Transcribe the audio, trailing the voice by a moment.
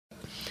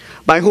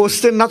by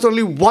hosting not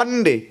only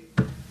one day.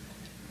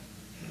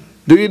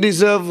 Do you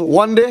deserve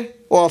one day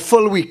or a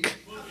full week?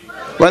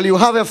 Well, you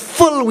have a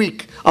full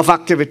week of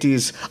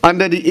activities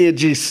under the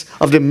aegis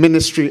of the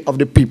Ministry of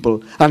the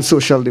People and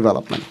Social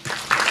Development.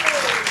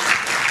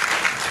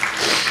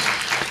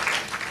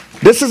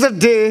 This is a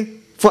day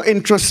for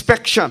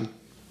introspection.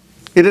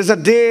 It is a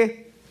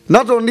day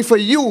not only for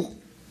you,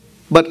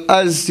 but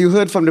as you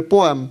heard from the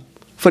poem,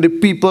 for the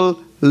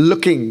people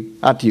looking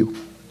at you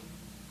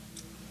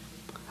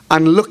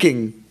and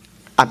looking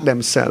at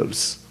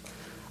themselves.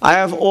 I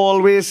have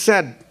always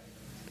said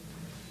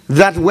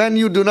that when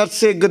you do not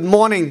say good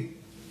morning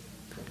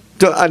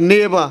to a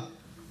neighbor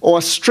or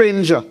a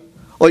stranger,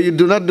 or you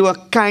do not do a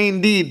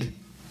kind deed,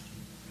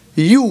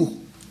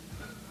 you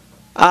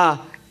are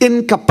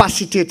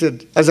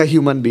incapacitated as a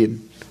human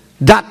being.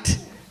 That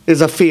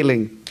is a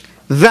failing.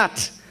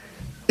 That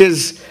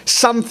is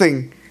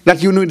something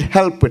that you need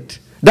help with.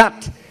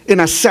 That, in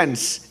a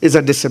sense, is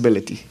a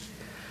disability.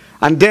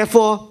 And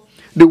therefore,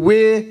 the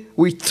way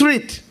we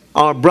treat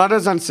our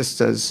brothers and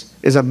sisters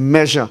is a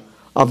measure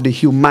of the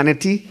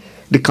humanity,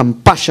 the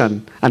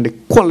compassion, and the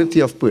quality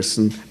of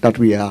person that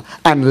we are,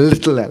 and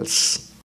little else.